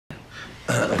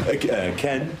Ken.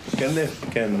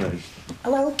 Ken.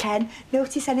 Hello, Ken.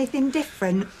 Notice anything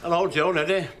different? Hello, Joan,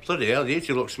 Eddie. Bloody hell, you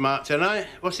two look smart tonight.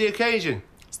 What's the occasion?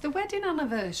 It's the wedding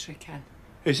anniversary, Ken.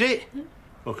 Is it?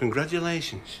 Well,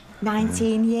 congratulations.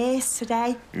 19 years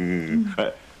today.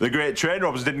 The great train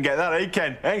robbers didn't get that, eh,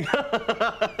 Ken? Hey?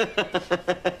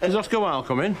 Is Oscar Wilde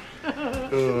coming?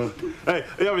 Hey, are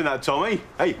you having that, Tommy?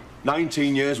 Hey,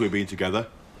 19 years we've been together.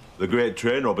 The great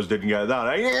train robbers didn't get that,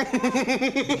 eh?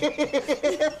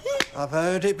 I've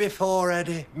heard it before,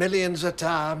 Eddie. Millions of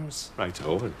times. Right,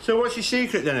 over. So what's your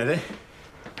secret then, Eddie?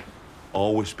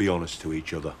 Always be honest to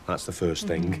each other. That's the first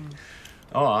thing.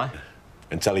 All right.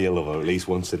 And tell your lover at least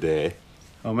once a day.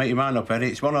 I'll make your mind up, Eddie.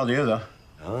 It's one or the other.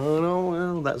 Oh, no,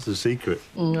 well, that's the secret.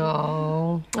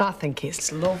 No, I think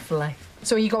it's lovely.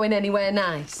 So are you going anywhere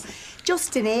nice?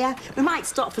 Just in here. We might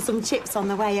stop for some chips on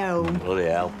the way home. Bloody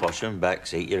hell, Posh and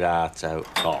Bex, eat your heart out.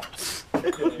 Oh.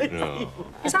 No.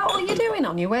 Is that all you're doing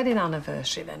on your wedding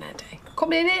anniversary then, Eddie?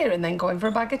 Coming in here and then going for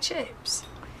a bag of chips?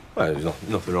 Well, there's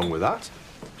nothing wrong with that.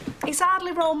 It's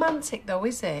hardly romantic, though,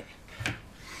 is it?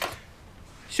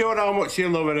 Show her how much you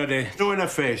love her, Eddie. Throw in a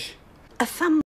fish. A family.